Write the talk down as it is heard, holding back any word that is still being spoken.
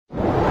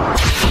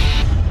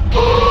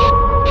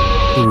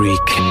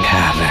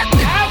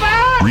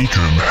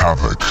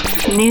Havoc.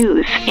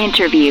 News,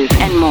 interviews,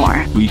 and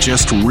more. We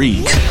just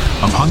reek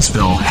of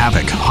Huntsville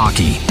Havoc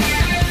hockey.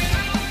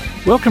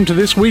 Welcome to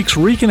this week's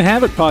Reekin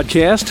Havoc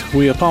podcast.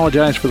 We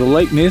apologize for the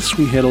lateness.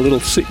 We had a little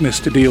sickness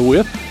to deal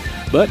with,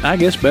 but I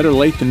guess better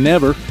late than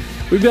never.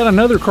 We've got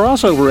another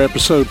crossover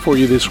episode for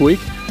you this week,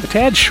 a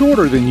tad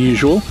shorter than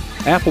usual.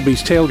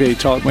 Applebee's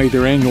Tailgate Talk made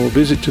their annual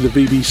visit to the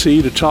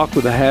VBC to talk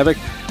with the Havoc.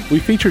 We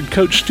featured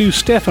Coach Stu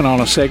Stefan on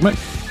a segment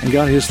and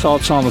got his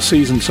thoughts on the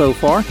season so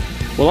far.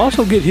 We'll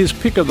also get his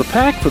pick of the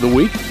pack for the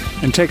week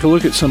and take a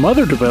look at some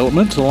other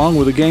developments along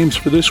with the games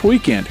for this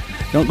weekend.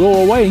 Don't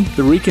go away.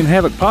 The Reekin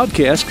Havoc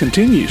podcast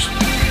continues.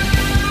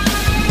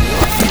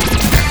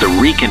 The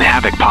Reekin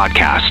Havoc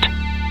podcast.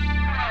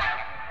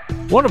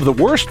 One of the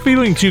worst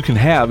feelings you can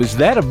have is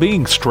that of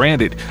being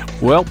stranded.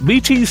 Well,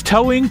 BT's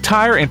towing,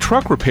 tire, and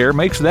truck repair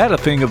makes that a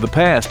thing of the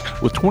past,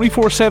 with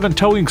 24/7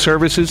 towing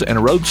services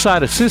and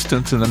roadside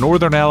assistance in the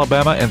northern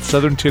Alabama and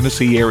southern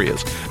Tennessee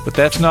areas. But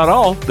that's not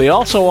all. They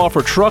also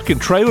offer truck and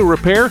trailer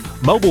repair,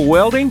 mobile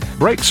welding,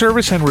 brake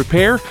service and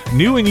repair,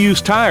 new and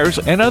used tires,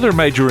 and other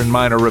major and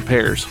minor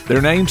repairs.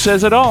 Their name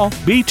says it all,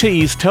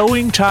 BT's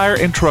Towing, Tire,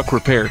 and Truck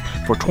Repair.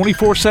 For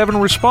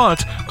 24/7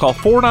 response, call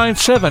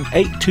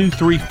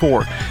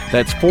 497-8234.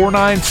 That's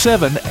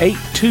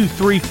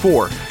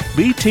 497-8234.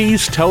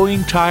 BT's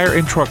Towing, Tire,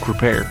 and Truck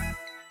Repair.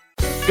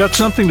 Got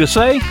something to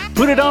say?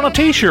 Put it on a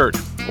t-shirt,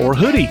 or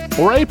hoodie,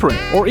 or apron,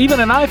 or even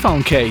an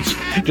iPhone case.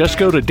 Just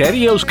go to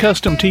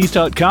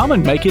daddyoscustomtees.com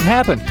and make it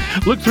happen.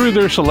 Look through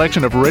their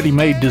selection of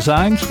ready-made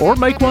designs, or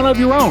make one of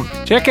your own.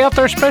 Check out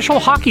their special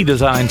hockey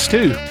designs,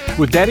 too.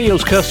 With Daddy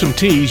O's Custom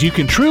Tees, you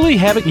can truly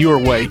have it your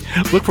way.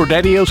 Look for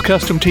Daddy O's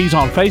Custom Tees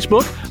on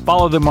Facebook,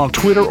 follow them on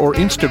Twitter or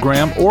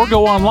Instagram, or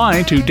go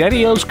online to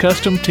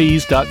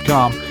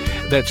daddyoscustomtees.com.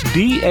 That's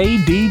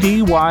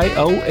DADDYOS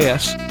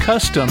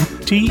Custom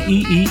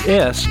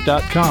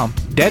TEES.com.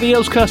 Daddy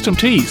O's Custom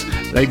Tees.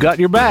 They've got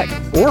your back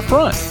or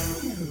front.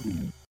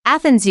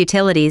 Athens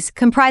Utilities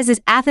comprises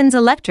Athens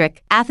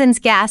Electric, Athens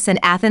Gas, and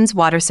Athens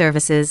Water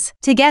Services.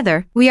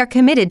 Together, we are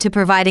committed to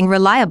providing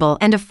reliable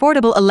and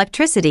affordable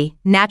electricity,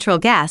 natural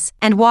gas,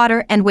 and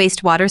water and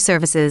wastewater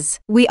services.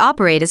 We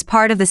operate as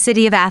part of the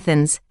City of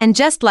Athens, and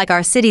just like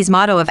our city's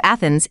motto of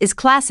Athens is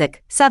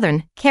classic,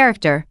 Southern,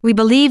 character, we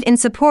believe in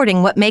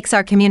supporting what makes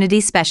our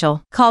community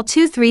special. Call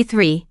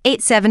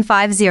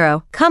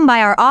 233-8750. Come by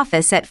our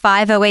office at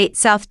 508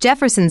 South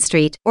Jefferson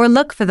Street, or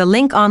look for the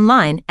link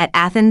online at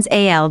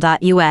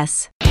athensal.us.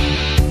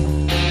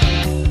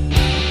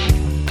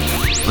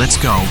 Let's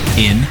go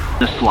in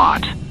the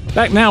slot.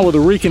 Back now with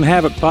the Reekin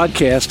Havoc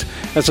podcast.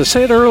 As I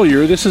said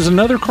earlier, this is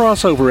another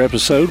crossover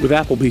episode with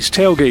Applebee's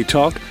Tailgate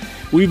Talk.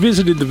 We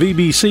visited the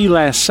VBC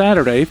last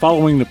Saturday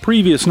following the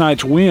previous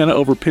night's win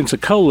over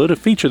Pensacola to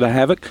feature the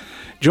Havoc.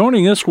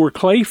 Joining us were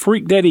Clay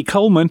Freak Daddy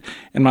Coleman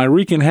and my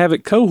Reekin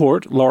Havoc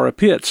cohort, Laura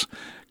Pitts.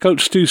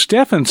 Coach Stu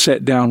Stefan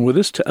sat down with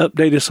us to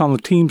update us on the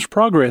team's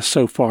progress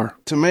so far.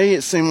 To me,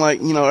 it seemed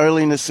like,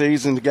 early in the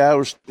season, the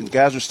guys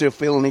were still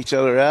feeling each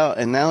other out,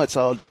 and now it's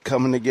all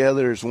coming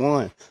together as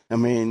one. I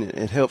mean,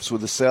 it helps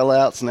with the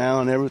sellouts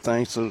now and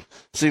everything, so it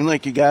seemed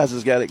like you guys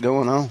has got it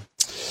going on.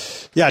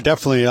 Yeah,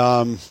 definitely.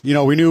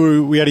 We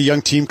knew we had a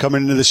young team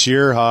coming into this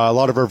year. A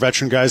lot of our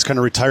veteran guys kind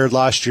of retired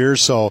last year.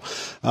 So,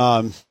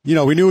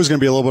 we knew it was going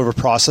to be a little bit of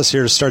a process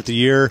here to start the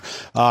year.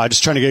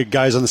 Just trying to get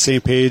guys on the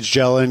same page,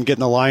 gelling, getting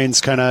the lines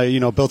kind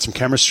of, build some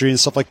chemistry and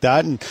stuff like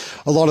that. And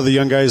a lot of the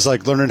young guys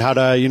like learning how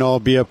to,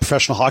 be a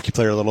professional hockey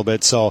player a little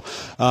bit. So,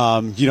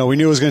 we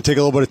knew it was going to take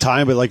a little bit of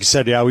time. But like you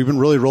said, yeah, we've been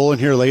really rolling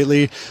here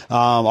lately.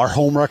 Our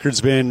home record's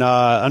been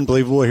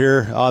unbelievable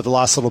here the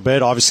last little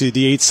bit. Obviously,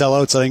 the 8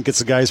 sellouts, I think, gets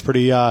the guys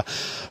pretty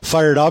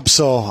fired up,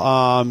 so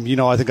I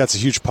think that's a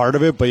huge part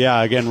of it. But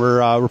yeah, again,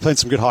 we're playing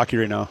some good hockey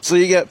right now. So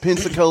you got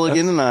Pensacola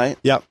again tonight.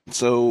 Yep.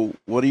 So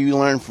what do you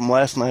learn from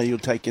last night you'll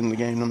take in the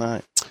game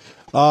tonight?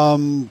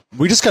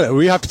 We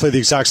have to play the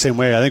exact same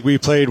way. I think we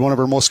played one of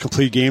our most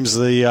complete games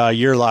of the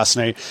year last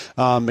night.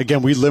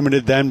 Again, we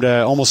limited them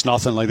to almost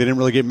nothing. Like, they didn't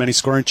really get many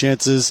scoring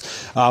chances.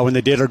 When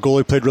they did, our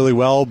goalie played really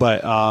well,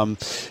 but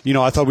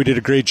I thought we did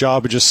a great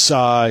job of just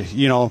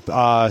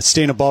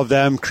staying above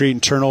them, creating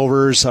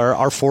turnovers.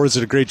 Our forwards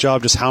did a great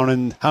job just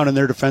hounding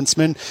their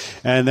defensemen,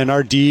 and then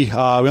our D, we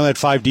only had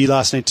 5 D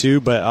last night too,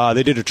 but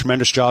they did a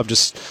tremendous job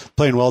just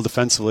playing well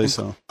defensively.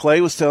 So Clay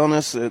was telling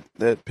us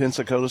that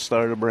Pensacola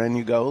started a brand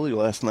new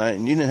goalie last night,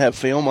 and you didn't have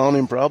film on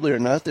him probably or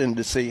nothing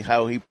to see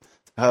how he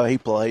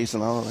plays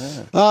and all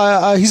of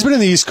that. He's been in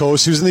the East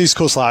Coast. He was in the East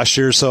Coast last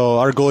year, so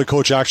our goalie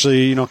coach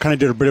actually, kind of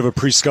did a bit of a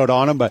pre-scout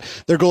on him, but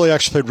their goalie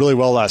actually played really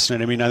well last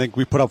night. I mean, I think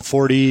we put up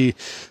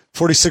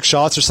 46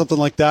 shots or something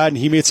like that, and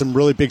he made some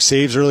really big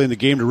saves early in the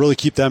game to really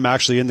keep them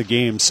actually in the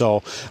game.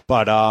 So,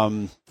 but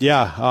we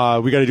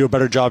got to do a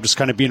better job just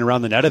kind of being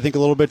around the net, I think, a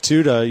little bit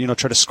too, to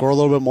try to score a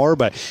little bit more.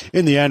 But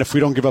in the end, if we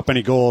don't give up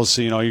any goals,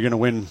 you're going to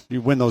win. You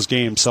win those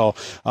games. So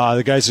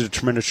the guys did a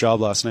tremendous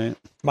job last night.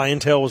 My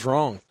intel was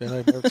wrong.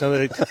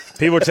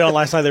 People were telling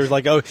last night, they were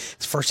like, "Oh, it's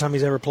the first time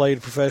he's ever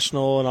played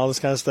professional," and all this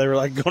kind of stuff. They were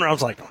like going around. I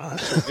was like, "Oh,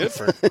 that's good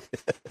for him."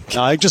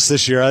 No, I think just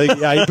this year. I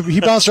think he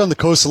bounced around the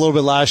coast a little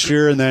bit last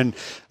year, and then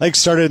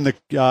started in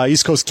the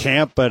East Coast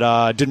camp, but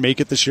didn't make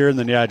it this year. And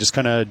then just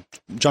kind of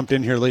jumped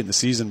in here late in the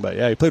season. But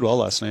he played well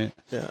last night.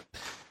 Yeah.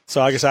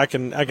 So I guess I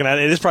can add,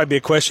 this probably be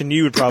a question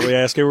you would probably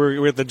ask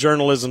with the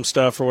journalism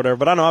stuff or whatever.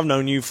 But I know I've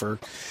known you for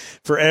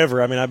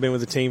forever. I mean, I've been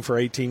with the team for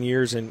 18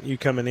 years, and you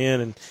coming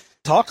in and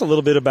talk a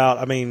little bit about.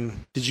 I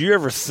mean, did you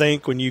ever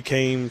think when you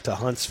came to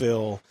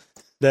Huntsville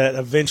that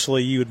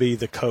eventually you would be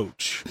the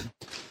coach?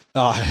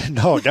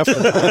 No,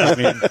 definitely not. I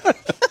mean,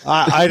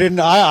 I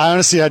didn't. I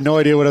honestly had no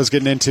idea what I was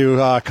getting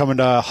into coming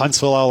to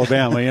Huntsville,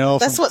 Alabama.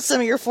 That's what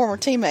some of your former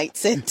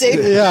teammates said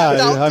too.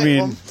 Yeah, I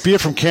mean, being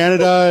from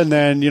Canada, and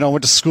then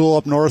went to school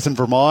up north in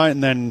Vermont,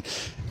 and then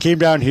came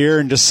down here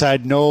and just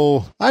had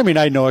no. I mean,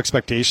 I had no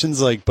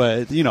expectations,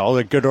 but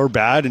good or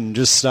bad, and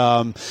just.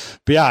 But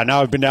yeah,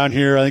 now I've been down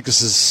here. I think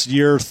this is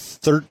year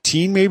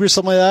 13 maybe or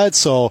something like that.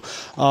 So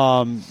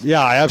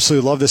I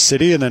absolutely love this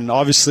city, and then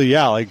obviously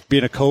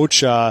being a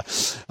coach,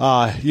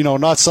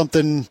 not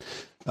something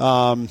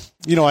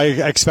I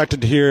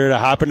expected to hear to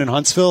happen in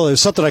Huntsville. It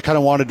was something I kind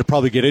of wanted to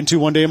probably get into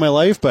one day in my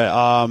life, but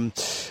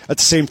at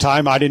the same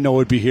time, I didn't know it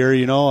would be here.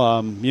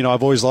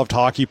 I've always loved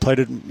hockey, played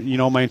it,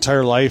 my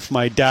entire life.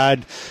 My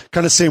dad,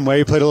 kind of same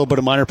way, played a little bit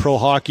of minor pro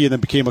hockey and then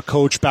became a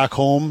coach back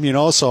home,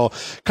 so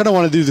kind of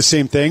want to do the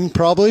same thing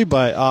probably.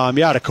 But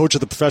to coach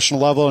at the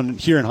professional level and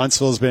here in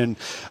Huntsville has been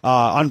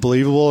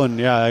unbelievable,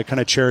 and I kind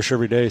of cherish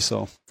every day.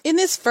 So. In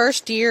this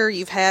first year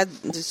you've had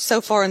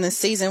so far in this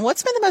season,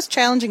 what's been the most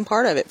challenging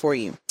part of it for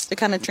you to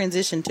kind of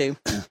transition to?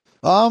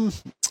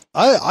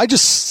 I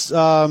just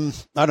I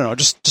don't know,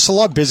 just a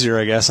lot busier,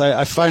 I guess.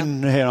 I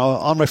find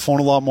on my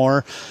phone a lot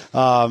more.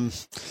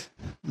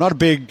 Not a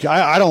big.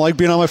 I don't like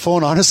being on my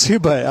phone, honestly,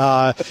 but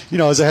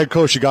as a head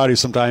coach, you got to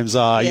sometimes.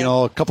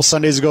 A couple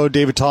Sundays ago,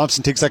 David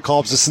Thompson takes that call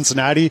up to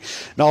Cincinnati,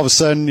 and all of a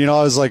sudden,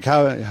 I was like,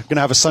 gonna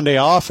have a Sunday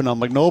off, and I'm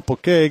like, nope,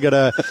 okay,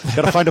 gotta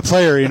find a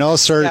player.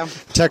 Start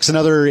texting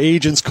other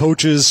agents,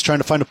 coaches, trying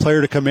to find a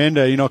player to come in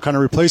to kind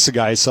of replace a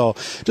guy. So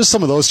just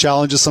some of those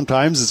challenges.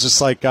 Sometimes it's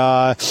just like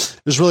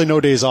there's really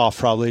no days off,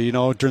 probably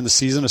during the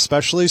season,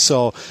 especially.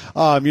 So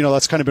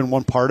that's kind of been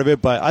one part of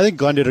it. But I think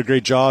Glenn did a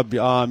great job.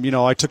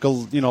 I took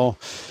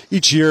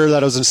each year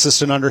that I was an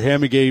assistant under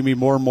him, he gave me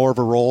more and more of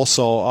a role.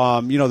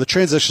 So, the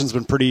transition's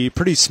been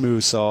pretty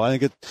smooth. So I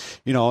think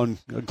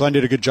and Glenn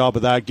did a good job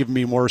of that, giving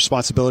me more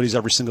responsibilities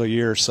every single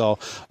year. So,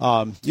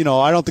 I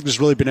don't think there's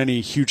really been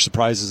any huge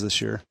surprises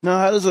this year. No,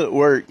 how does it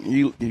work?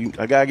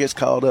 A guy gets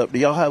called up. Do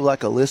y'all have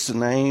like a list of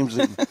names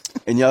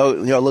and y'all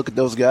look at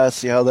those guys,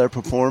 see how they're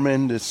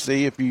performing to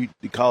see if you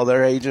call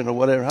their agent or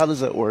whatever? How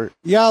does that work?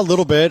 Yeah, a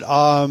little bit.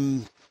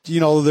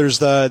 There's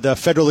the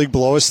Federal League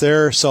below us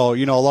there. So,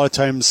 a lot of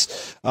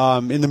times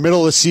in the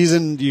middle of the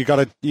season, you got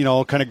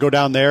to, kind of go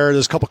down there.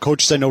 There's a couple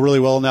coaches I know really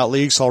well in that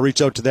league, so I'll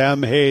reach out to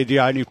them. Hey, do you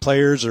have any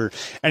players or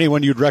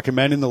anyone you'd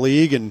recommend in the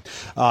league? And,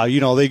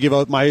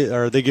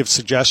 they give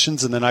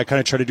suggestions, and then I kind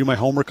of try to do my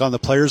homework on the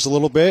players a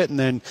little bit, and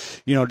then,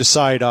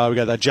 decide. We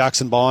got that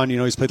Jackson Bond,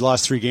 he's played the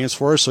last 3 games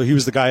for us, so he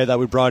was the guy that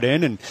we brought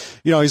in, and,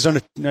 he's done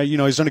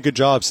a good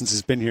job since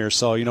he's been here.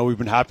 So, we've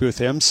been happy with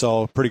him,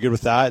 so pretty good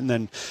with that. And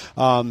then,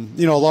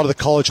 a lot of the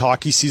college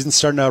hockey season's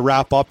starting to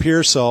wrap up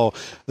here, so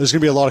there's going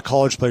to be a lot of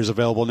college players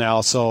available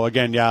now. So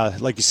again,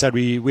 like you said,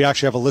 we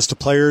actually have a list of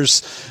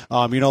players,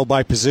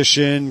 by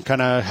position, kind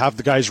of have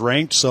the guys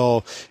ranked.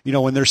 So,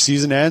 when their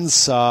season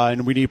ends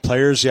and we need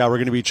players, we're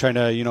going to be trying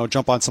to,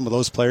 jump on some of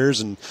those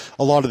players, and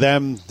a lot of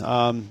them,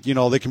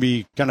 they can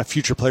be kind of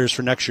future players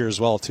for next year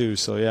as well too.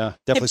 So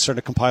definitely starting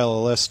to compile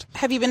a list.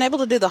 Have you been able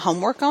to do the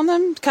homework on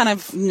them? Kind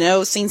of,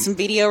 seen some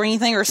video or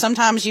anything, or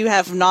sometimes you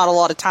have not a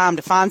lot of time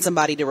to find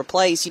somebody to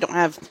replace. You don't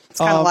have. It's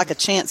kind of like a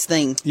chance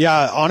thing.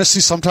 Yeah,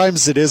 honestly,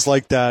 sometimes it is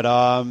like that.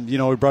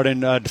 We brought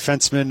in a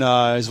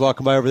defenseman. He's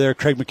welcome by over there,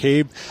 Craig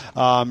McCabe.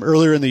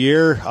 Earlier in the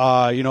year,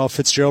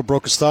 Fitzgerald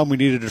broke his thumb. We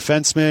needed a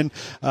defenseman.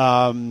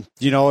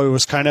 It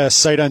was kind of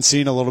sight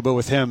unseen a little bit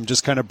with him.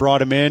 Just kind of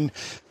brought him in.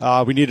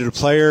 We needed a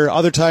player.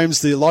 Other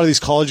times, a lot of these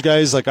college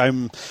guys, like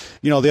the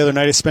other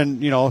night I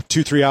spent,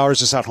 2-3 hours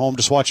just at home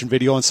just watching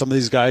video on some of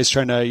these guys,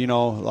 trying to,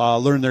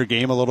 learn their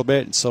game a little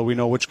bit. So we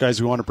know which guys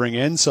we want to bring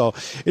in. So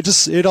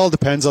it all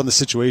depends on the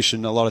situation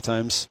a lot of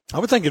times. I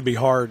would think it'd be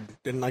hard,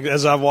 and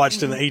as I've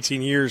watched in the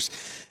 18 years,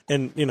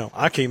 and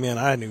I came in,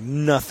 I knew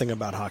nothing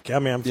about hockey. I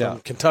mean, I'm from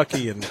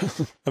Kentucky, and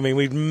I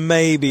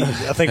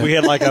think we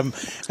had like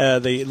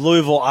the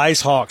Louisville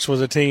Ice Hawks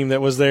was a team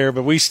that was there,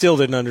 but we still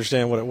didn't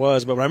understand what it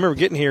was. But when I remember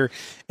getting here,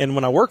 and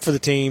when I worked for the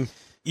team,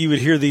 you would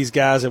hear these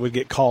guys that would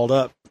get called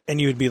up, and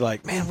you would be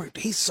like, man,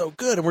 he's so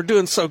good, and we're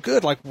doing so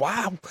good. Like,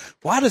 wow,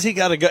 why does he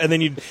got to go? And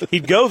then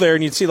he'd go there,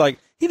 and you'd see, like,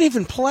 he didn't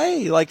even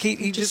play. Like,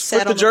 he just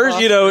put the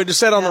jersey, it just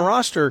sat on the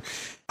roster.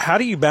 How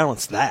do you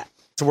balance that?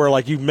 To where,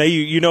 like, a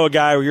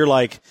guy where you're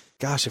like,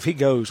 gosh, if he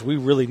goes, we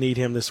really need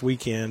him this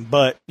weekend.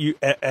 But you,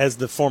 as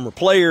the former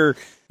player,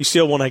 you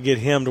still want to get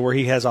him to where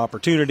he has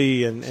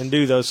opportunity and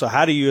do those. So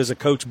how do you, as a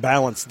coach,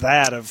 balance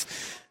that of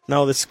 –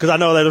 no, this because I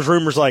know that there's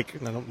rumors like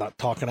I'm not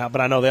talking out,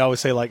 but I know they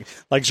always say like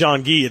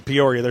Jean Guy at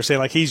Peoria. They're saying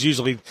like he's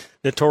usually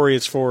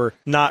notorious for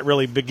not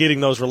really getting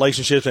those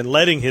relationships and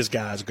letting his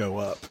guys go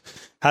up.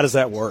 How does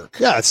that work?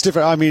 Yeah, it's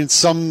different. I mean,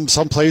 some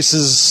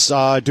places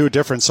do it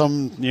different.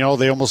 Some,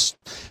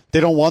 they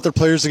don't want their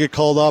players to get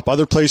called up.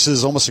 Other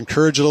places almost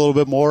encourage it a little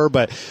bit more.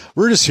 But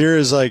we're just here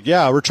is like,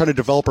 we're trying to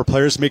develop our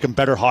players, make them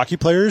better hockey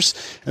players.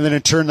 And then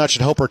in turn, that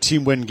should help our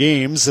team win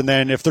games. And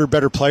then if they're a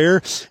better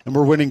player and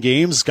we're winning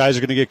games, guys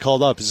are going to get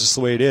called up. It's just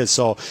the way it is.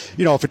 So,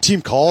 if a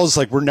team calls,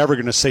 like, we're never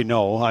going to say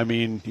no. I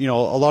mean, a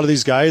lot of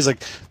these guys,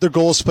 like, their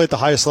goal is to play at the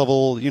highest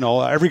level.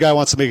 Every guy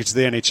wants to make it to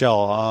the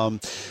NHL.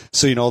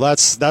 So,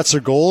 that's their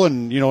goal.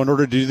 And, in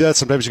order to do that,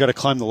 sometimes you got to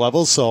climb the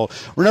levels. So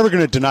we're never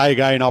going to deny a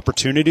guy an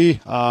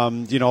opportunity.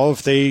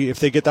 If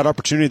they get that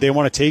opportunity, they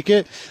want to take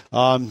it.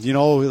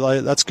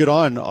 That's good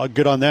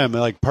on them.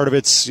 Like, part of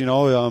it's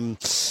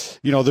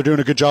they're doing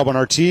a good job on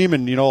our team,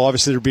 and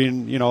obviously they're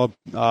being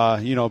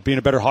being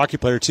a better hockey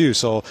player too.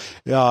 So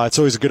it's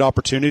always a good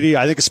opportunity.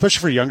 I think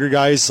especially for younger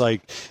guys,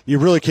 like, you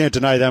really can't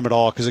deny them at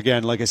all, because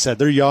again, like I said,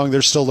 they're young,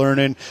 they're still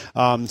learning.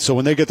 So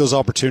when they get those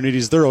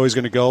opportunities, they're always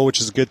going to go,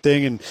 which is a good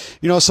thing. And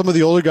some of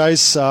the older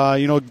guys,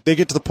 they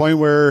get to the point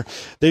where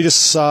they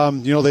just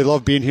they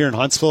love being here in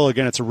Huntsville.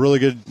 Again, it's a really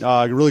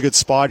good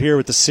spot here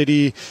with the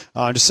city,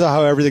 just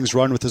how everything's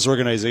run with this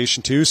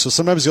organization too. So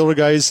sometimes the older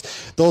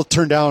guys, they'll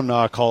turn down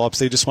call-ups.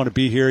 They just want to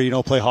be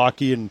here, play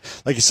hockey. And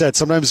like you said,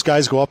 sometimes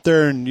guys go up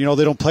there and,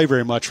 they don't play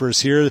very much,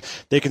 whereas here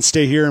they can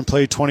stay here and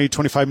play 20,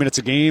 25 minutes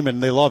a game,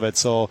 and they love it.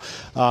 So,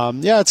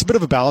 it's a bit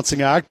of a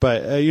balancing act.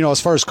 But,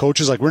 as far as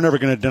coaches, like, we're never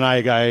going to deny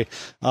a guy,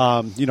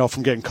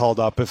 from getting called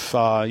up. If,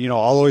 I'll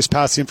always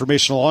pass the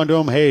information along to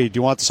them. Hey, do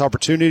you want this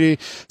opportunity?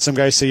 Some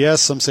guys say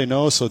yes, some say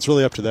no. So it's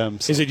really up to them.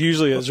 So.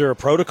 Is there a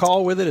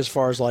protocol with it as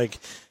far as, like,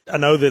 I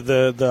know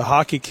that the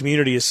hockey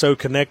community is so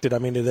connected. I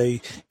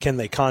mean, can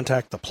they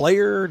contact the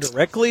player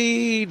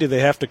directly? Do they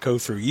have to go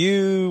through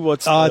you?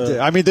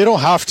 I mean, they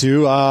don't have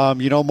to.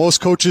 Most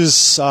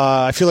coaches,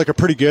 I feel like, are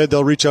pretty good.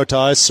 They'll reach out to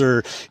us,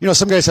 or,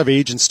 some guys have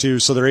agents too.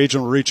 So their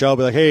agent will reach out,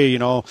 be like, hey,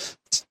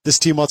 this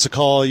team wants to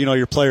call,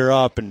 your player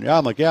up. And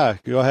I'm like, yeah,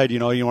 go ahead. You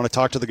want to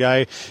talk to the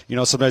guy.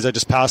 Sometimes I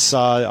just pass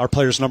our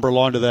player's number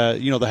along to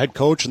the head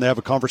coach, and they have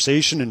a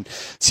conversation and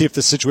see if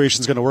the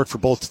situation's going to work for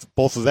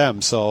both of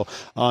them. So,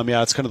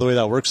 it's kind of the way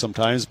that works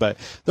sometimes. But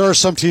there are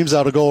some teams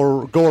that'll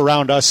go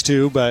around us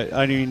too. But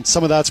I mean,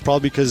 some of that's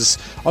probably because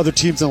other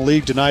teams in the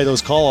league deny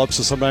those call-ups.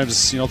 So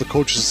sometimes, the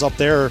coaches up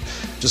there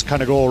just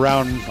kind of go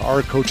around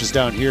our coaches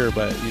down here.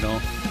 But,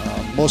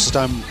 most of the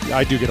time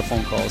I do get a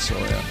phone call. So,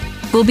 yeah.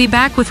 We'll be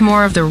back with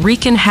more of the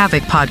Reekin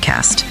Havoc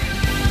podcast.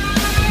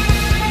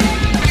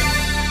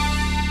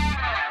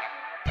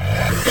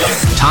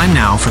 Time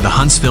now for the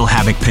Huntsville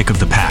Havoc Pick of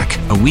the Pack,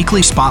 a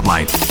weekly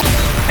spotlight.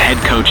 Head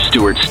coach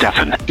Stu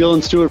Stefan.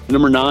 Dylan Stewart,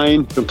 number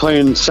 9, been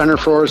playing center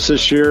for us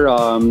this year.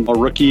 A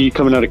rookie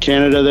coming out of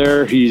Canada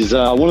there. He's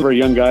one of our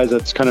young guys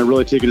that's kind of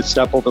really taken a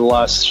step over the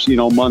last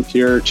month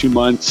here, 2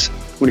 months.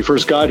 When he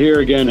first got here,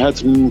 again,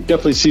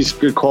 definitely see some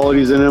good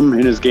qualities in him,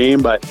 in his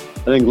game, but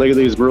I think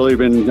lately he's really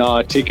been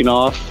taking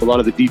off. A lot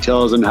of the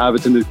details and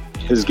habits in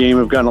his game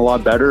have gotten a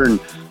lot better, and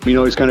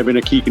he's kind of been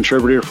a key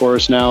contributor for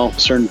us now,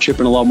 starting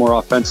chipping a lot more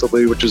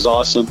offensively, which is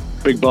awesome.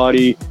 Big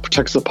body,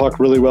 protects the puck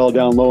really well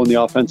down low in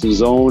the offensive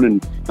zone,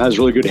 and has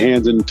really good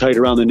hands and tight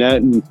around the net,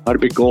 and had a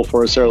big goal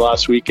for us there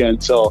last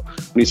weekend. So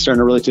he's starting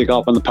to really take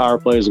off on the power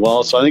play as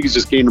well. So I think he's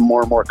just gaining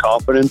more and more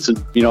confidence, and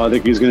I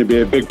think he's going to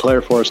be a big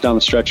player for us down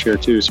the stretch here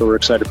too. So we're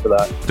excited for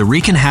that. The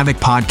Reekin Havoc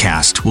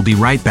podcast will be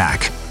right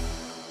back.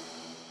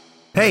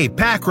 Hey,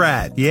 Pack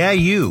Rat. Yeah,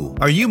 you.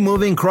 Are you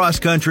moving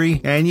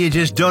cross-country and you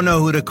just don't know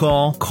who to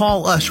call?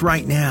 Call us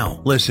right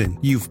now. Listen,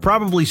 you've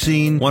probably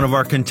seen one of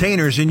our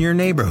containers in your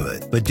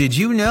neighborhood, but did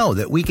you know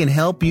that we can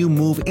help you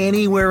move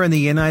anywhere in the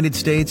United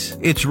States?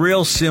 It's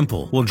real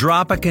simple. We'll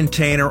drop a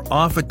container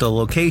off at the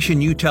location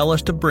you tell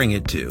us to bring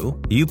it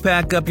to. You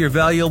pack up your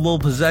valuable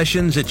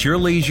possessions at your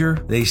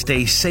leisure. They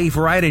stay safe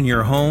right in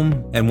your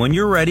home. And when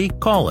you're ready,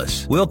 call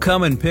us. We'll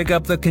come and pick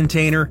up the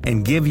container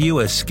and give you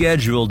a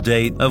scheduled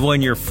date of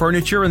when your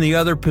furniture and the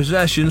other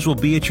possessions will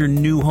be at your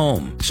new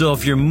home. So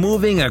if you're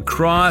moving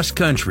across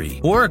country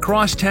or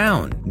across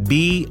town,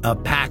 be a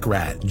Pack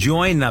Rat.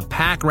 Join the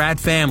Pack Rat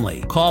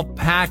family. Call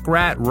Pack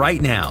Rat right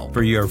now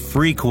for your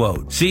free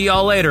quote. See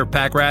y'all later,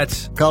 Pack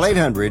Rats. Call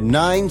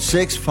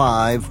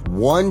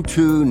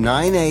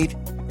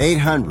 800-965-1298.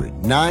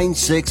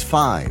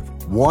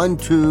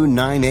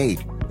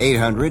 800-965-1298.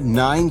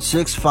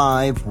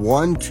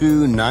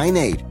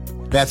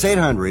 800-965-1298. That's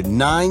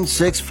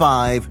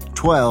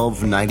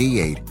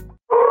 800-965-1298.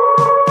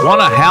 Want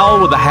to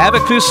howl with the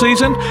Havoc this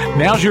season?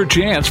 Now's your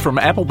chance from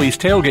Applebee's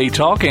Tailgate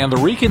Talk and the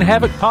Reekin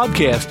Havoc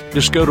podcast.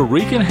 Just go to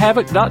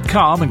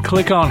ReekinHavoc.com and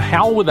click on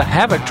Howl with the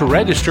Havoc to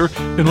register,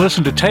 and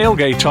listen to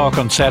Tailgate Talk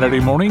on Saturday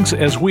mornings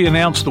as we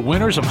announce the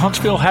winners of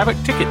Huntsville Havoc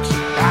tickets.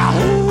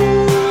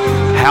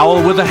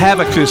 Howl with the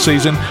Havoc this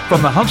season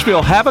from the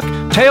Huntsville Havoc,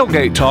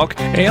 Tailgate Talk,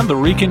 and the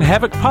Reekin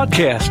Havoc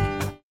podcast.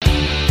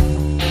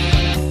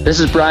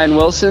 This is Brian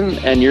Wilson,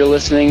 and you're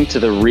listening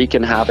to the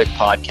Reekin Havoc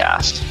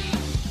podcast.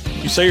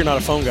 you say you're not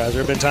a phone guy. There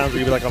have been times where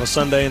you'd be like on a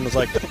Sunday and it's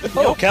like,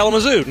 oh,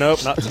 Kalamazoo.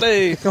 Nope, not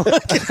today.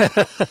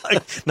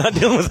 Like, not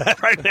dealing with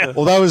that right now.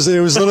 Well, it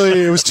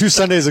was 2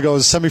 Sundays ago. It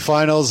was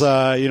semifinals,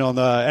 in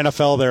the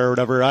NFL there or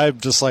whatever.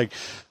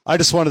 I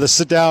just wanted to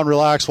sit down,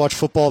 relax, watch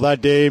football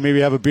that day,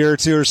 maybe have a beer or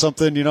two or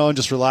something, and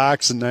just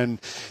relax. And then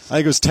I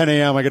think it was 10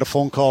 a.m. I get a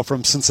phone call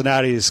from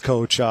Cincinnati's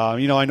coach.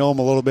 I know him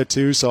a little bit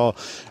too. So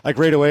like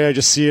right away, I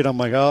just see it. I'm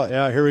like, oh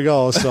yeah, here we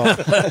go. So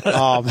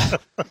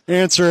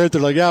answer it.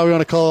 They're like, yeah, we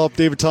want to call up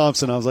David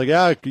Thompson. I was like,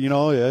 yeah,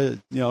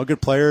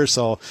 good player.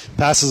 So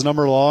pass his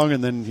number along.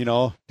 And then,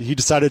 he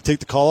decided to take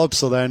the call up.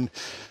 So then,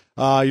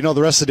 the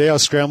rest of the day I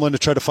was scrambling to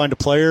try to find a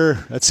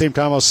player. At the same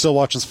time, I was still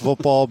watching some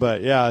football.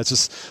 But, yeah, it's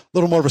just a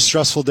little more of a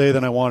stressful day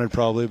than I wanted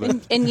probably.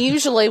 But And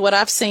usually what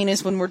I've seen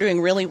is when we're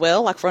doing really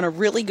well, like we're on a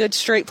really good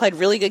streak, played a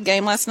really good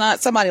game last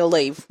night, somebody will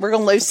leave. We're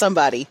going to lose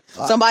somebody.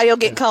 Somebody will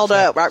get called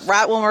up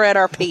right when we're at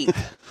our peak.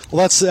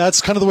 Well,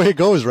 that's kind of the way it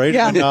goes, right?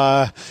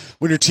 Yeah.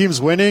 When your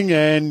team's winning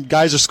and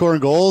guys are scoring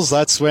goals,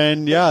 that's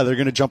when, they're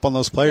going to jump on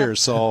those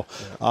players. So,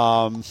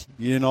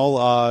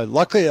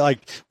 luckily,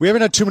 we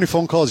haven't had too many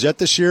phone calls yet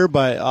this year,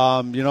 but,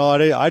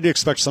 I'd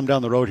expect some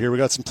down the road here. We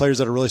got some players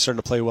that are really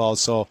starting to play well.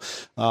 So,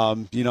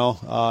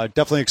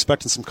 definitely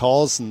expecting some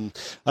calls, and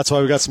that's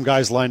why we got some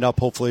guys lined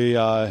up, hopefully,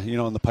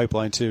 in the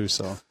pipeline too.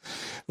 So,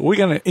 we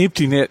got an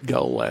empty net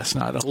goal last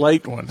night, a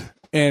late one.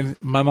 And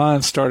my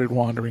mind started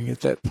wandering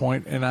at that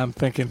point, and I'm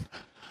thinking,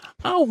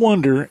 I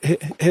wonder,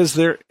 has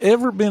there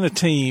ever been a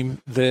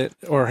team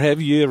or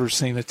have you ever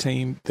seen a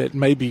team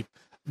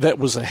that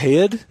was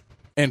ahead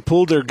and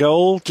pulled their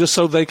goal just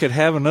so they could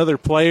have another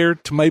player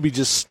to maybe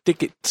just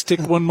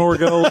stick one more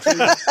goal to?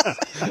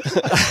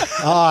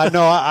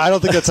 No, I don't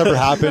think that's ever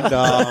happened.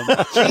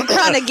 You're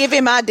trying to give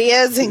him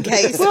ideas in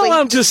case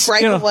I'm just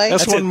break away.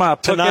 That's one of my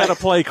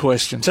play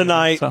questions.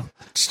 Tonight,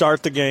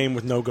 start the game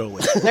with no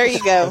goalie. There you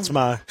go. That's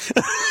my.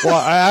 Well,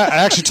 I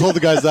actually told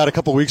the guys that a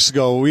couple weeks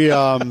ago. We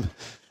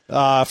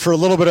for a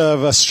little bit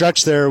of a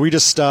stretch there, we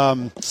just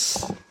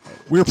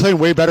we were playing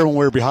way better when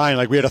we were behind.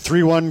 Like we had a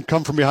 3-1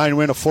 come from behind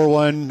win, a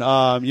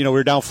 4-1. We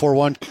were down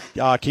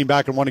 4-1, came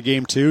back and won a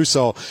game too.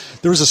 So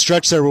there was a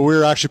stretch there where we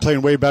were actually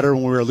playing way better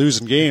when we were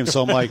losing games.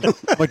 So I'm like, do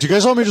you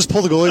guys want me to just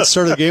pull the goalie at the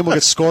start of the game? We'll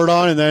get scored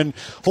on, and then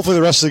hopefully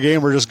the rest of the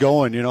game we're just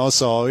going.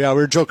 So yeah, we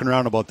were joking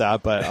around about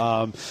that, but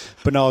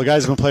no, the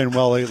guys have been playing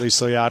well lately.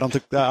 So yeah, I don't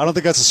think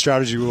that's a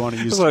strategy we want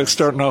to use. It's like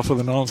starting off with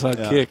an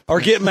onside kick,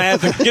 or get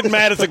mad at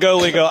the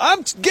goalie. Go,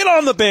 get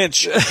on the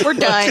bench. We're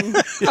done.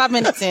 5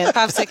 minutes in,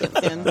 5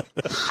 seconds in.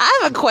 I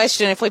have a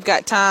question, if we've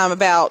got time,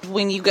 about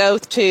when you go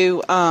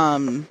to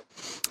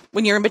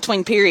when you're in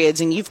between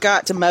periods and you've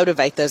got to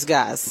motivate those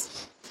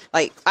guys.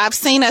 Like, I've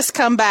seen us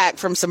come back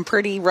from some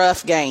pretty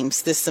rough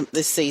games this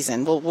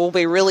season. We'll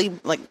be really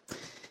like.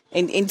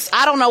 And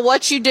I don't know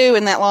what you do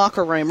in that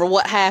locker room or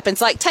what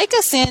happens. Like, take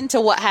us into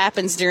what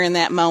happens during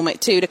that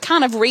moment, too, to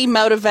kind of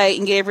re-motivate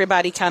and get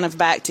everybody kind of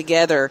back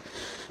together.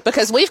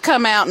 Because we've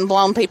come out and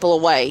blown people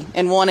away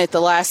and won at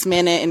the last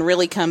minute and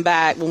really come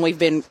back when we've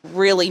been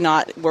really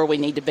not where we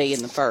need to be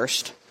in the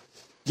first.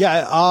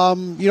 Yeah,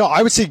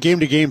 I would say game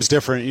to game is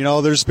different.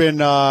 There's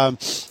been, I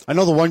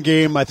know the one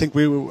game, I think it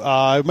might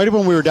have been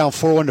when we were down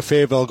 4-1 to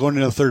Fayetteville going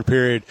into the third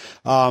period.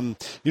 A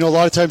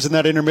lot of times in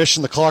that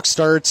intermission, the clock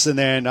starts, and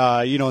then,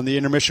 in the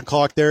intermission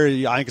clock there,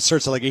 I think it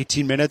starts at like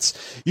 18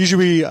 minutes.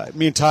 Usually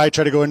me and Ty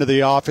try to go into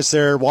the office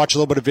there, watch a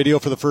little bit of video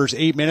for the first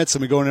 8 minutes,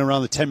 and we go in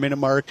around the 10-minute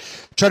mark,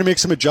 try to make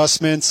some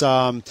adjustments.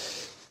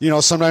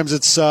 Sometimes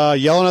it's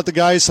yelling at the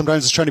guys.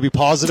 Sometimes it's trying to be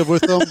positive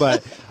with them.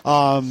 But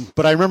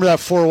I remember that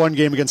 4-1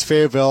 game against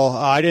Fayetteville.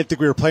 I didn't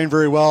think we were playing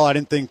very well. I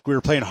didn't think we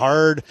were playing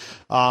hard.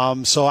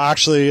 So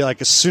actually,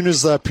 like as soon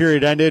as the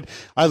period ended,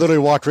 I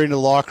literally walked right into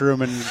the locker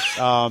room and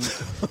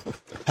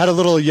had a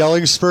little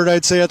yelling spurt,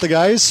 I'd say, at the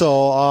guys.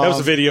 So that was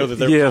a video that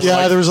there. Yes.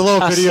 Yeah, there was a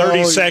little video.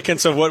 30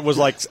 seconds of what was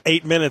like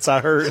 8 minutes.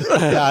 I heard.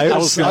 Yeah, I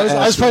was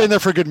probably in there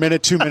for a good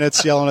minute, 2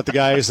 minutes, yelling at the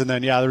guys, and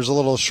then there was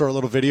a short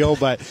little video.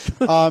 But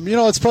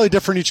it's probably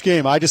different each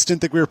game. I just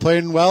didn't think we were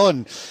playing well,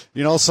 and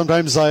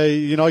sometimes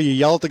you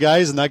yell at the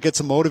guys and that gets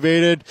them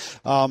motivated.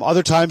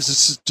 Other times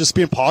it's just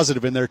being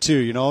positive in there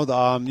too.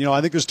 I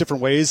think there's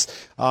different ways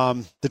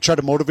to try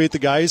to motivate the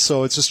guys.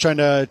 So it's just trying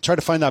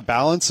to find that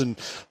balance. And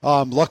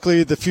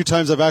luckily, the few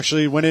times I've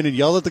actually went in and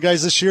yelled at the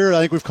guys this year,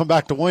 I think we've come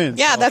back to win.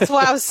 Yeah, that's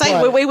what I was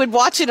saying. We would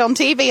watch it on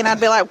TV, and I'd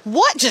be like,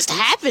 "What just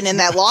happened in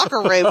that locker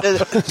room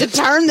to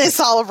turn this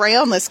all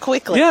around this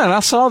quickly?" Yeah, and I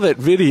saw that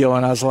video,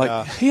 and I was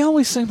like, he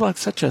always seemed like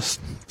such a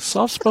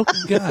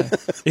soft-spoken guy.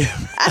 Yeah.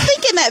 I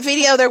think in that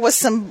video there was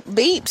some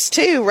beeps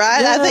too,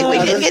 right? Yeah, I think we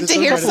did get to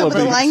hear some of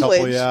the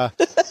language. Yeah,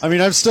 I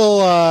mean, I'm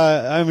still.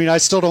 I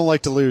still don't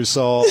like to lose.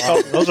 So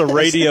those are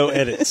radio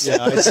edits.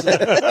 Yeah,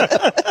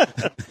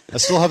 I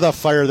still have that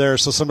fire there.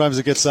 So sometimes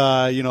it gets,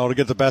 to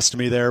get the best of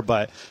me there.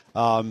 But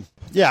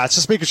yeah, it's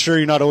just making sure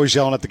you're not always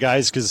yelling at the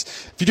guys, because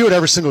if you do it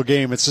every single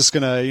game, it's just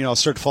going to,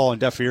 start to fall on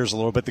deaf ears a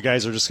little bit. The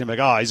guys are just going to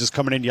be like, he's just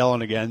coming in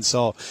yelling again.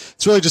 So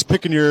it's really just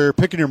picking your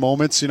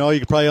moments. You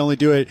could probably only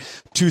do it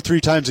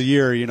 2-3 times a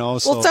year, Well,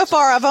 so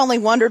far I've only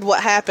wondered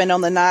what happened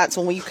on the nights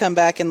when we come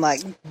back and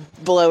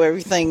blow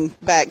everything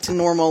back to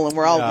normal and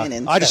we're all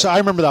winning. I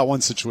remember that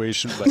one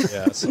situation, but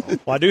yeah. So.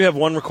 Well, I do have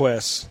one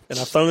request, and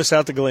I've thrown this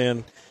out to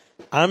Glenn.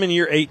 I'm in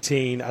year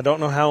 18. I don't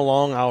know how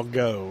long I'll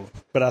go,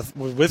 but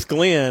with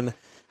Glenn,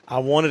 I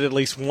wanted at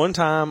least one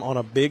time on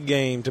a big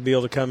game to be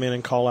able to come in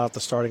and call out the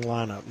starting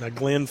lineup. Now,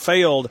 Glenn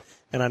failed,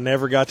 and I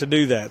never got to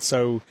do that.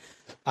 So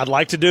I'd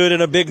like to do it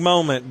in a big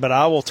moment, but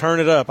I will turn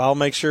it up. I'll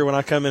make sure when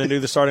I come in and do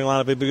the starting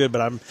lineup, it'll be good.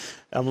 But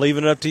I'm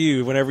leaving it up to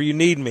you. Whenever you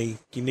need me,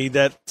 you need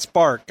that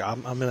spark,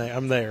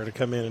 I'm there to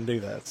come in and do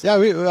that. So. Yeah,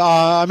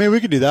 we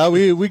could do that.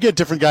 We get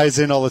different guys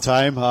in all the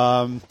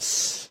time.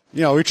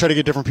 We try to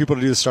get different people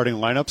to do the starting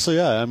lineup. So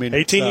yeah,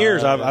 18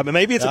 years.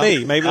 Maybe it's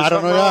me. Maybe it's I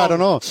don't know. Yeah, I don't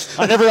know.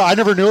 I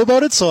never knew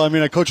about it. So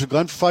I coached with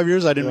Glenn for 5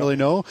 years. I didn't really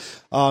know.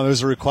 It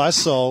was a request.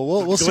 So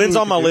we'll see. Glenn's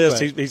on my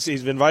list.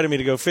 He's invited me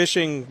to go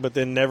fishing, but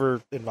then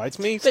never invites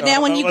me. But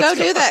now when you go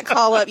do that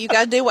call up, you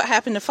got to do what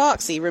happened to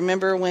Foxy.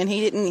 Remember when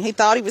he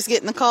thought he was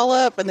getting the call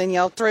up, and then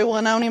y'all threw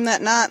one on him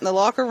that night in the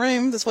locker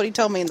room? That's what he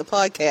told me in the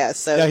podcast.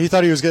 So yeah, he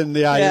thought he was getting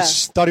he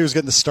thought he was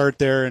getting the start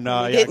there, and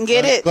didn't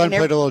get it. Glenn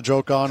played a little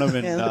joke on him,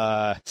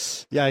 and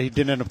he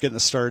didn't end up getting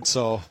the start.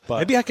 So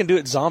maybe I can do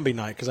it zombie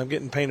night because I'm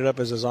getting painted up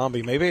as a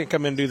zombie. Maybe I can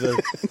come in and do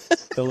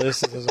the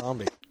list as a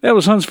zombie. That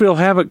was Huntsville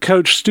Havoc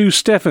coach Stu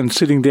Stefan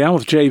sitting down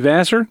with Jay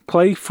Vassar,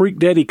 Clay Freak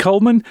Daddy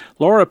Coleman,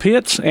 Laura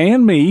Pitts,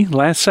 and me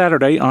last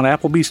Saturday on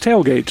Applebee's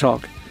Tailgate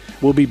Talk.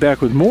 We'll be back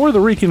with more of the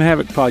Reekin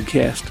Havoc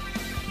podcast.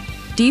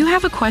 Do you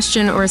have a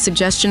question or a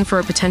suggestion for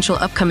a potential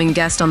upcoming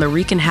guest on the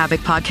Reekin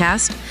Havoc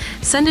podcast?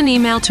 Send an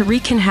email to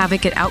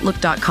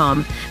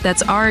reekinhavoc@outlook.com.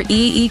 That's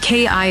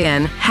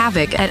REEKIN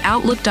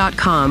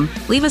havoc@outlook.com.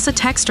 Leave us a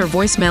text or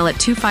voicemail at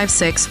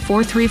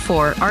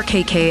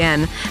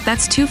 256-434-RKKN.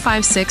 That's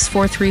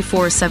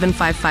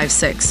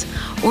 256-434-7556.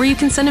 Or you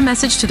can send a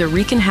message to the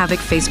Reekin Havoc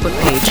Facebook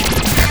page.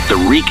 The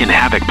Reekin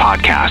Havoc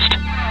podcast.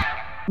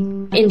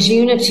 In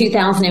June of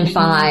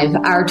 2005,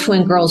 our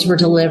twin girls were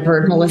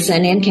delivered, Melissa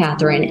and Ann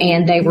Catherine,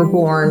 and they were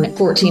born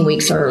 14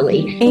 weeks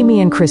early. Amy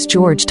and Chris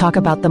George talk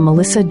about the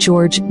Melissa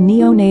George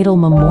Neonatal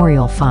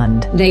Memorial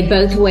Fund. They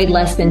both weighed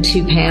less than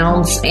 2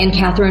 pounds. Ann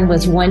Catherine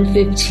was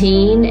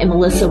 115 and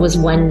Melissa was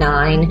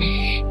 1'9".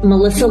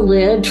 Melissa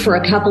lived for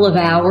a couple of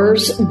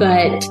hours,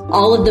 but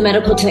all of the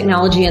medical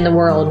technology in the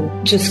world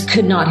just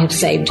could not have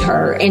saved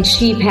her, and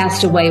she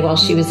passed away while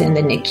she was in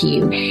the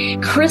NICU.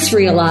 Chris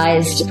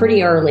realized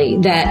pretty early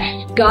that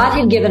God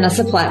had given us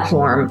a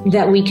platform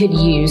that we could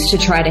use to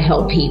try to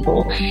help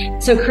people.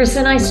 So Chris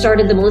and I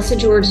started the Melissa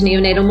George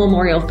Neonatal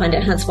Memorial Fund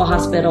at Huntsville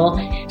Hospital.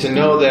 To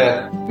know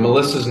that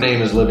Melissa's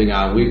name is living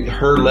on,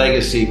 her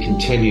legacy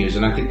continues,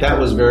 and I think that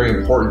was very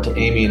important to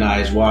Amy and I,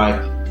 is why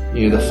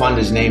the fund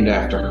is named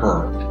after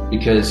her.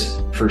 Because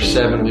for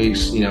 7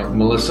 weeks,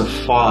 Melissa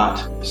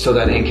fought so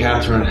that Aunt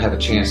Catherine would have a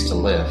chance to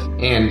live.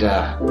 And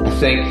I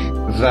think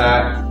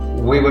that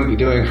we wouldn't be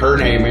doing her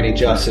name any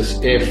justice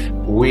if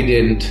we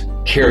didn't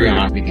carry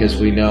on, because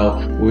we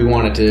know we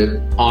wanted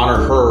to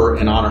honor her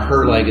and honor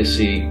her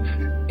legacy.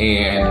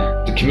 And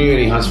the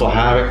community, Huntsville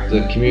Havoc,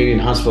 the community in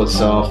Huntsville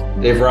itself,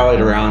 they've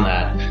rallied around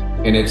that.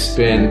 And it's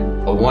been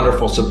a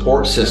wonderful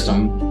support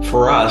system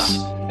for us.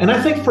 And I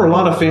think for a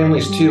lot of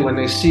families, too, when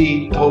they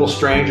see total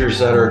strangers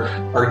that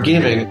are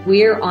giving.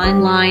 We're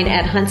online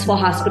at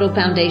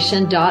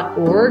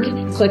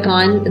HuntsvilleHospitalFoundation.org. Click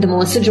on the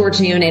Melissa George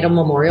Neonatal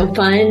Memorial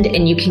Fund,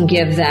 and you can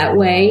give that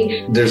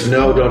way. There's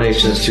no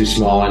donation that's too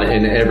small,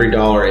 and every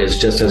dollar is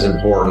just as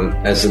important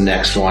as the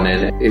next one.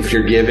 And if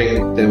you're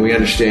giving, then we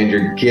understand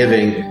you're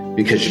giving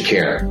because you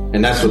care.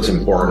 And that's what's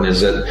important,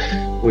 is that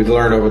we've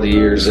learned over the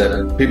years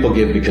that people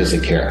give because they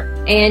care.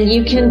 And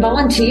you can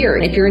volunteer.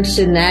 If you're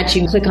interested in that,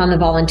 you can click on the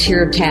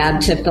volunteer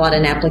tab to fill out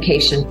an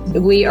application.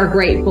 We are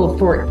grateful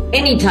for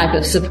any type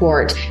of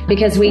support,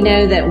 because we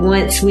know that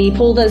once we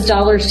pull those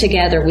dollars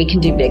together, we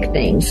can do big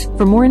things.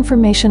 For more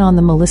information on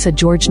the Melissa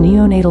George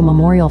Neonatal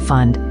Memorial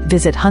Fund,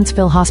 visit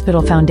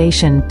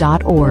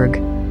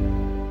HuntsvilleHospitalFoundation.org.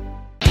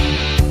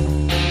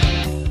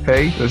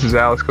 Hey, this is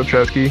Alex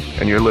Kolcheski,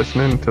 and you're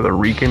listening to the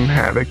Reekin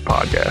Havoc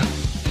podcast.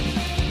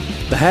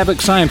 The Havoc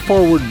signed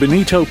forward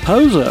Benito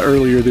Poza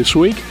earlier this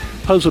week.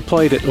 Poza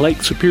played at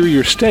Lake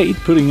Superior State,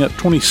 putting up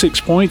 26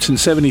 points in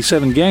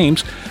 77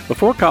 games.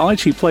 Before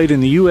college, he played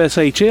in the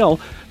USHL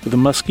for the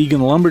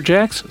Muskegon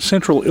Lumberjacks,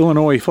 Central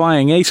Illinois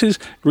Flying Aces,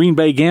 Green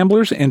Bay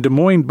Gamblers, and Des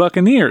Moines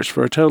Buccaneers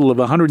for a total of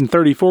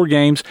 134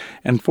 games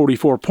and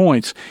 44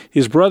 points.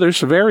 His brother,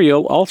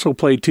 Severio, also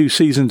played 2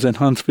 seasons in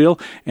Huntsville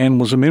and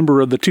was a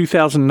member of the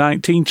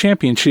 2019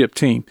 championship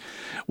team.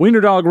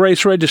 Wiener Dog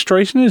race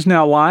registration is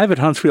now live at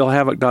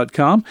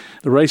HuntsvilleHavoc.com.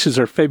 The races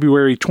are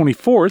February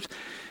 24th.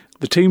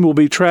 The team will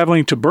be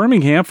traveling to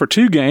Birmingham for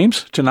 2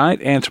 games, tonight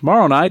and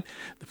tomorrow night.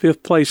 The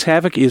 5th-place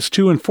Havoc is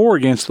 2-4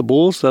 against the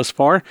Bulls thus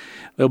far.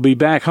 They'll be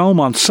back home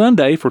on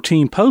Sunday for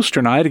team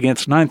poster night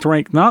against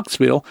 9th-ranked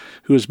Knoxville,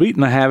 who has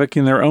beaten the Havoc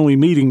in their only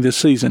meeting this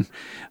season.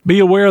 Be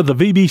aware of the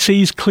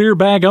VBC's clear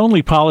bag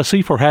only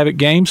policy for Havoc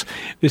games.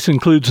 This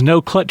includes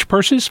no clutch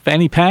purses,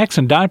 fanny packs,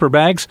 and diaper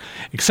bags.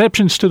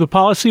 Exceptions to the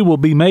policy will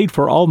be made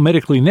for all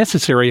medically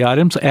necessary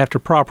items after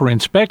proper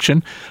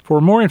inspection.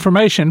 For more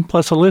information,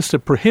 plus a list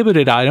of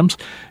prohibited items,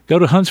 go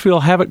to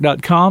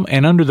HuntsvilleHavoc.com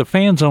and under the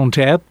Fan Zone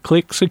tab,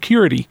 click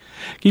Security.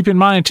 Keep in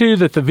mind, too,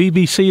 that the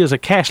VBC is a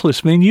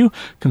cashless venue.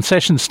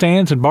 Concession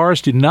stands and bars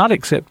do not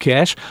accept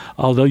cash,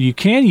 although you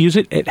can use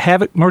it at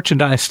Havoc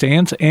merchandise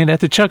stands and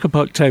at the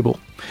Chuck-a-Puck table.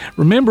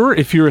 Remember,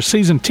 if you're a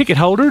season ticket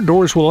holder,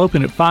 doors will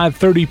open at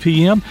 5:30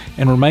 p.m.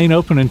 and remain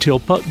open until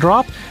puck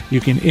drop.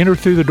 You can enter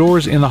through the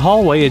doors in the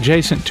hallway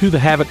adjacent to the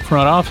Havoc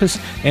front office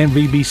and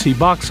VBC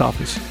box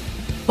office.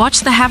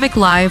 Watch the Havoc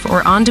live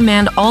or on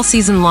demand all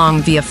season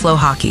long via Flow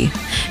Hockey.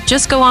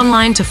 Just go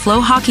online to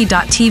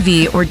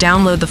flowhockey.tv or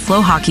download the Flow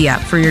Hockey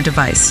app for your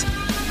device.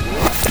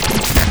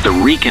 The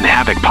Reekin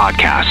Havoc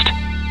Podcast.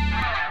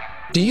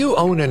 Do you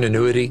own an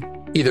annuity,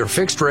 either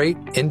fixed rate,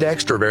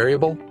 indexed, or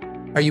variable?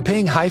 Are you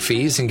paying high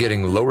fees and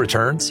getting low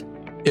returns?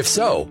 If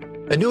so,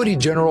 Annuity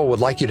General would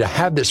like you to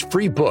have this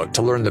free book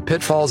to learn the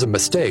pitfalls and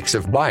mistakes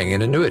of buying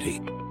an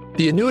annuity.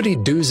 The Annuity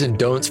Do's and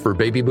Don'ts for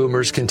Baby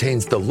Boomers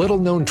contains the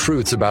little-known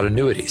truths about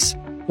annuities,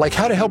 like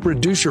how to help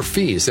reduce your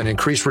fees and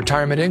increase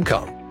retirement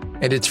income.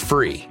 And it's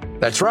free.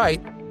 That's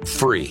right,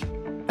 free.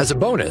 As a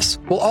bonus,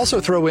 we'll also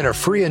throw in a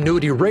free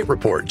annuity rate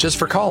report just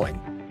for calling.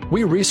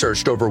 We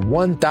researched over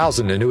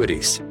 1,000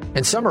 annuities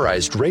and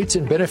summarized rates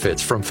and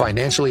benefits from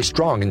financially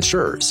strong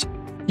insurers.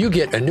 You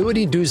get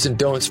Annuity Do's and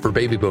Don'ts for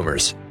Baby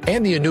Boomers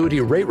and the Annuity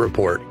Rate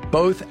Report,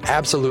 both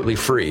absolutely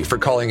free for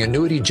calling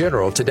Annuity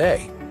General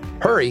today.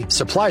 Hurry,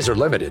 supplies are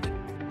limited.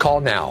 Call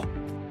now.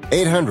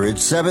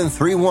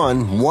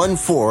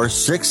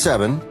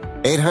 800-731-1467.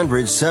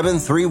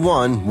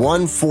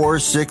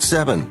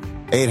 800-731-1467.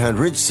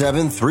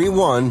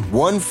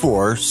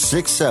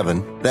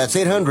 800-731-1467. That's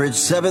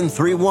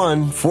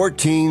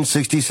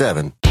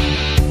 800-731-1467.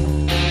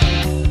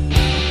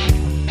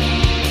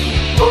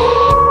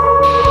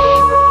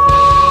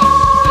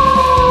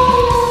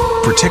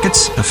 For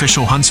tickets,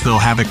 official Huntsville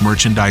Havoc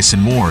merchandise,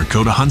 and more,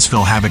 go to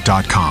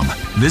HuntsvilleHavoc.com.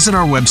 Visit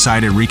our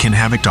website at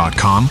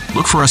ReekinHavoc.com.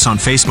 Look for us on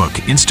Facebook,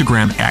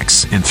 Instagram,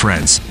 X, and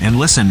Threads. And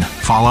listen,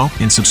 follow,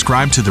 and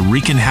subscribe to the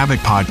Reekin Havoc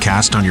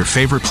podcast on your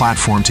favorite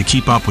platform to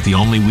keep up with the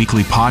only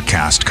weekly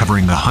podcast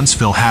covering the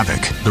Huntsville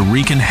Havoc, the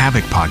Reekin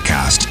Havoc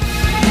podcast.